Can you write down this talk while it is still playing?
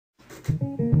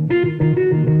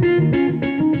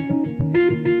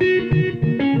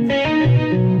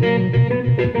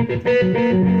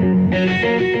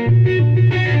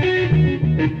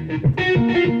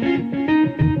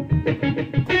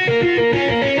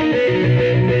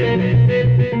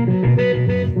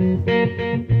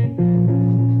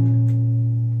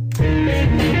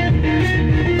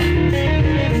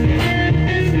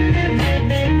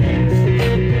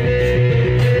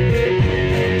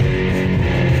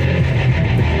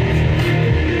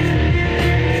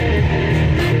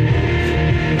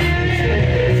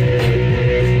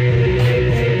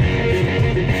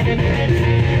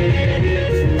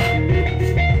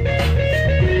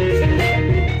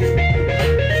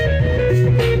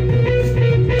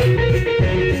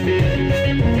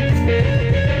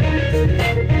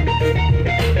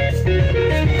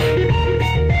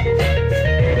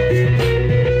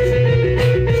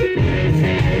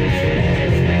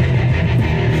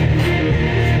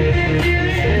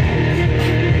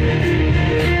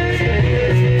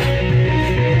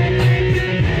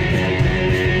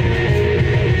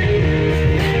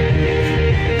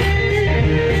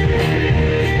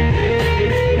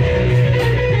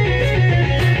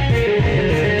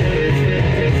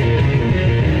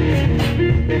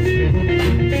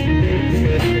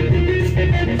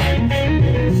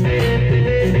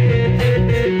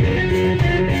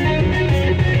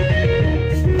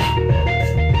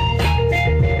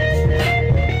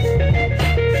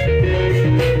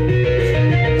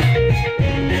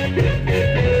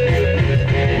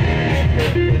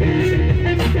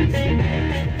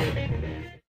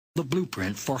The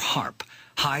blueprint for H.A.A.R.P,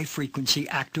 High Frequency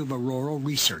Active Auroral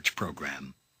Research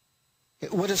Program.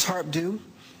 What does H.A.A.R.P do?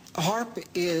 H.A.A.R.P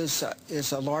is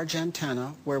a large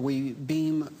antenna where we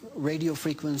beam radio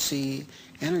frequency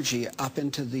energy up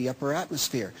into the upper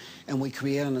atmosphere, and we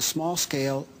create on a small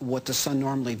scale what the sun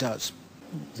normally does.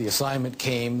 The assignment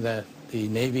came that the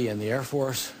Navy and the Air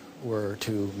Force were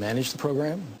to manage the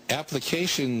program.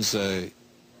 Applications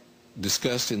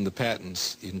discussed in the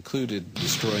patents included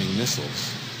destroying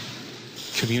missiles.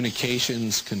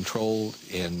 Communications control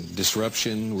and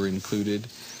disruption were included.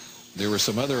 There were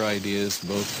some other ideas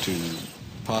both to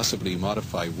possibly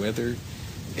modify weather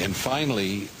and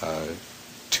finally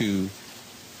to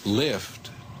lift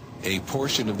a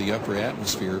portion of the upper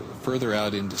atmosphere further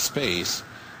out into space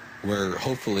where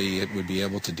hopefully it would be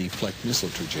able to deflect missile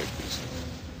trajectories.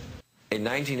 In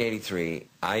 1983,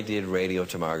 I did radio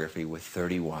tomography with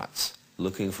 30 watts,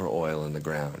 looking for oil in the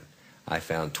ground. I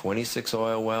found 26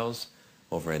 oil wells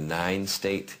over a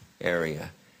 9-state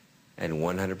area, and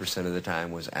 100% of the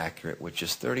time was accurate with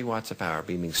just 30 watts of power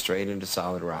beaming straight into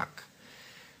solid rock.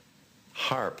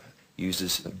 H.A.A.R.P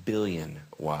uses 1 billion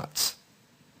watts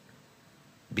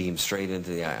beamed straight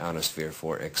into the ionosphere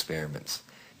for experiments.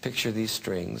 Picture these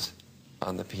strings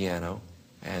on the piano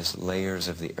as layers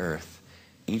of the earth.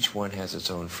 Each one has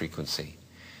its own frequency.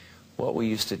 What we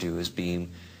used to do is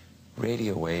beam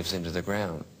radio waves into the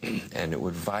ground, and it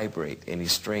would vibrate any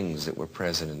strings that were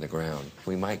present in the ground.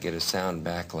 We might get a sound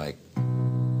back like,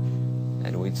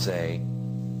 and we'd say,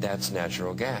 that's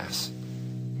natural gas.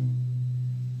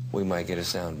 We might get a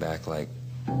sound back like,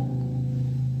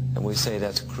 and we'd say,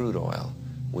 that's crude oil.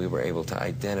 We were able to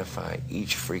identify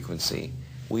each frequency.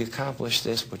 We accomplished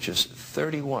this with just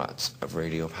 30 watts of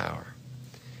radio power.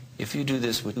 If you do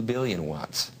this with 2 billion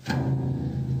watts,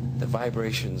 the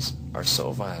vibrations are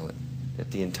so violent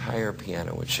that the entire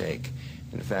piano would shake.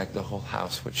 In fact, the whole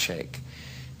house would shake.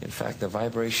 In fact, the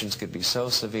vibrations could be so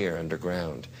severe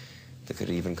underground that could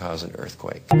even cause an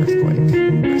earthquake. Earthquake,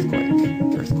 earthquake,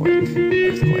 earthquake,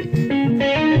 earthquake.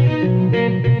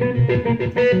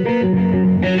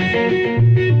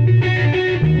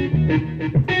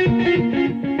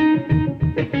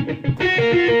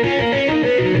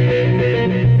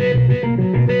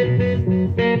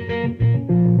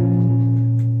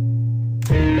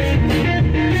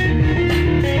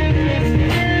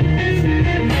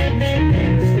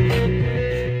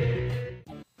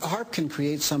 H.A.A.R.P can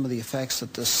create some of the effects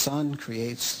that the sun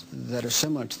creates that are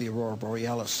similar to the aurora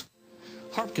borealis.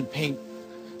 H.A.A.R.P can paint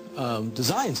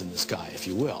designs in the sky, if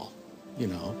you will. You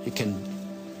know, it can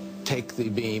take the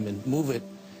beam and move it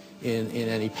in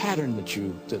any pattern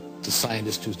that the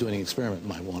scientist who's doing the experiment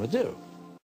might want to do.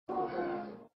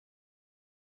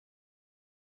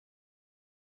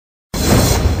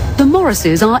 The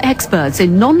Morrises are experts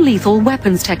in non-lethal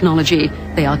weapons technology.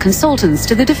 They are consultants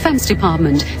to the Defense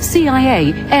Department,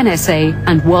 CIA, NSA,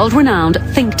 and world-renowned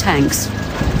think tanks.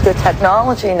 The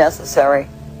technology necessary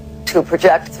to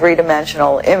project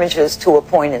three-dimensional images to a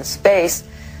point in space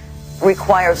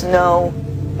requires no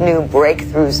new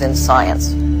breakthroughs in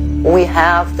science. We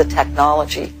have the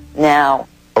technology now.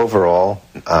 Overall,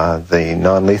 the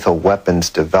non-lethal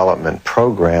weapons development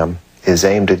program is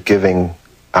aimed at giving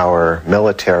our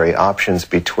military options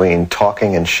between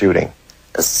talking and shooting.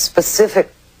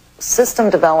 Specific system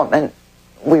development,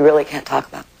 we really can't talk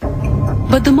about.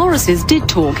 But the Morrises did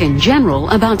talk in general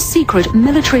about secret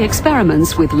military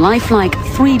experiments with lifelike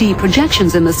 3D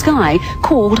projections in the sky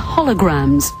called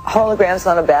holograms. Holograms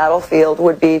on a battlefield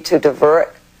would be to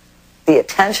divert the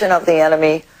attention of the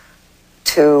enemy,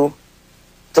 to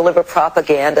deliver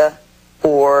propaganda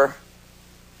or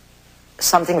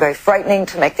something very frightening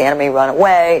to make the enemy run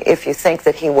away if you think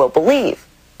that he will believe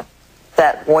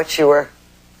that what you are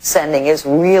sending is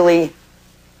really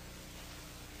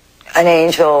an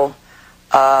angel,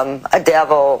 a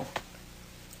devil,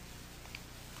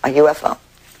 a UFO.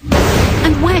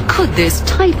 And where could this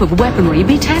type of weaponry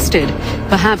be tested?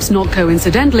 Perhaps not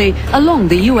coincidentally, along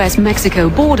the US-Mexico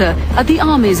border at the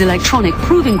Army's electronic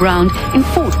proving ground in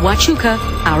Fort Huachuca,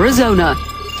 Arizona.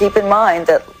 Keep in mind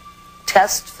that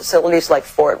test facilities like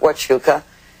Fort Huachuca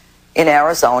in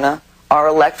Arizona are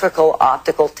electrical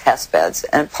optical test beds,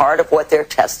 and part of what they're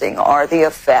testing are the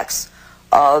effects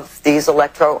of these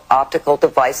electro-optical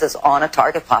devices on a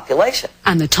target population.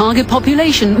 And the target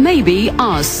population may be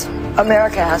us.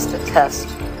 America has to test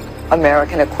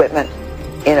American equipment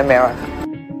in America.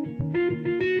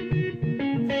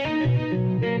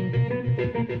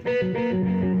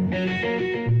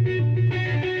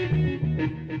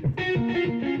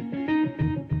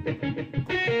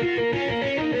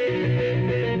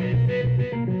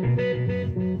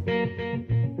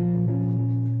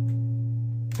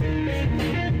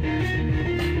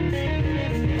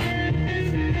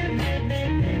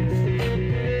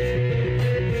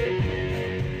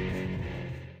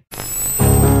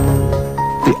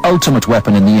 The ultimate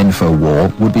weapon in the info war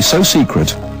would be so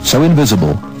secret, so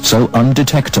invisible, so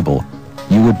undetectable,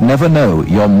 you would never know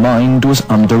your mind was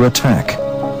under attack.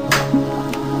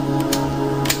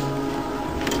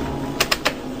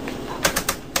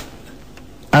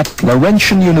 At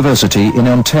Laurentian University in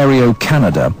Ontario,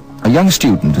 Canada, a young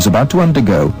student is about to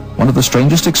undergo one of the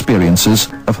strangest experiences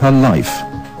of her life.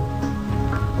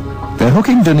 They're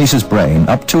hooking Denise's brain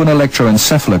up to an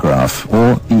electroencephalograph,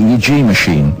 or EEG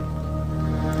machine.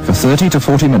 For 30 to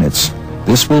 40 minutes,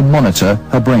 this will monitor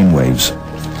her brainwaves,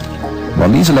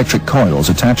 while these electric coils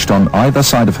attached on either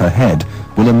side of her head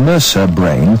will immerse her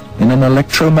brain in an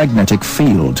electromagnetic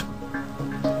field.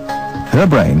 Her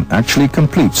brain actually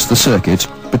completes the circuit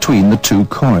between the two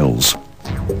coils.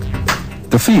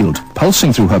 The field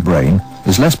pulsing through her brain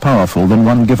is less powerful than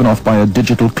one given off by a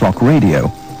digital clock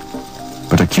radio,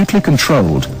 but acutely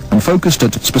controlled and focused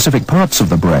at specific parts of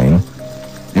the brain,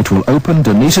 it will open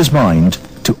Denise's mind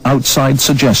to outside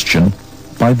suggestion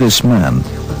by this man.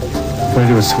 What I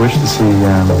do is switch to see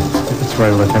if it's right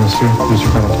or left hemisphere. Use your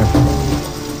frontal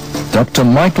temporal. Dr.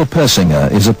 Michael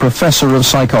Persinger is a professor of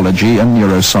psychology and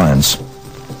neuroscience.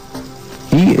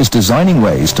 He is designing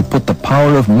ways to put the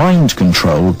power of mind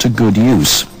control to good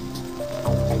use.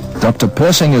 Dr.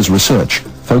 Persinger's research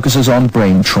focuses on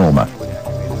brain trauma,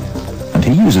 and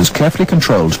he uses carefully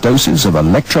controlled doses of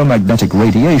electromagnetic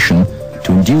radiation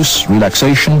to induce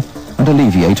relaxation and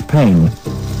alleviate pain.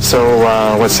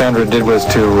 So what Sandra did was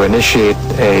to initiate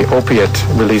a opiate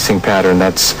releasing pattern.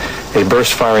 That's a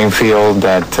burst firing field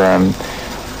that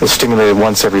is stimulated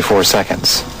once every 4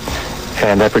 seconds.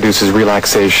 And that produces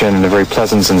relaxation and a very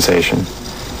pleasant sensation.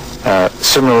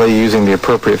 Similarly, using the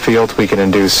appropriate field, we can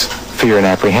induce fear and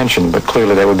apprehension, but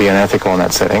clearly that would be unethical in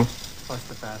that setting.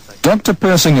 Dr.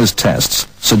 Persinger's tests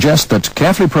suggest that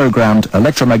carefully programmed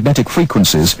electromagnetic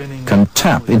frequencies can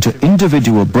tap into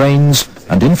individual brains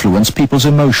and influence people's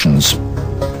emotions.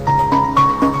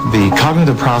 The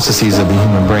cognitive processes of the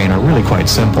human brain are really quite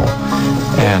simple.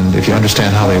 And if you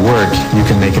understand how they work, you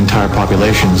can make entire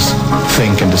populations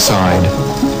think and decide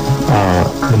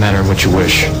the manner in which you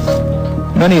wish.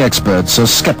 Many experts are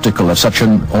skeptical of such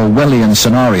an Orwellian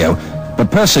scenario, but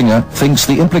Persinger thinks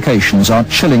the implications are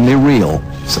chillingly real.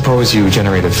 Suppose you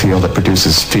generate a field that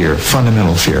produces fear,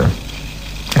 fundamental fear,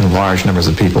 in large numbers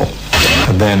of people.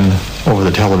 And then, over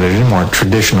the television, more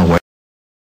traditional way,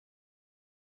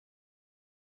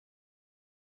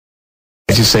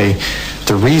 you say,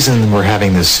 the reason we're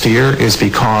having this fear is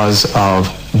because of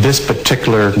this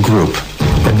particular group.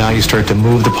 And now you start to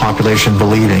move the population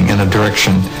believing in a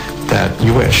direction that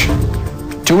you wish.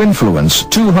 To influence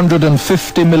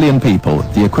 250 million people,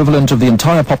 the equivalent of the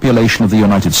entire population of the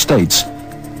United States,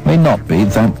 may not be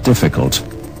that difficult.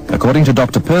 According to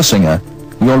Dr. Persinger,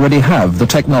 we already have the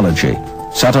technology,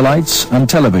 satellites and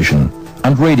television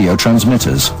and radio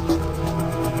transmitters.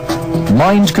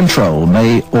 Mind control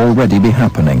may already be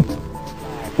happening.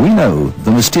 We know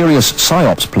the mysterious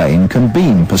H.A.A.R.P plane can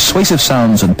beam persuasive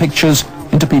sounds and pictures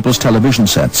into people's television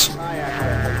sets.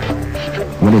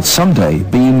 will it someday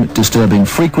beam disturbing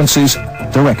frequencies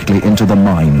directly into the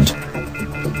mind.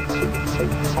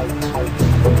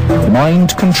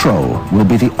 Mind control will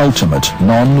be the ultimate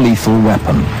non-lethal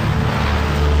weapon.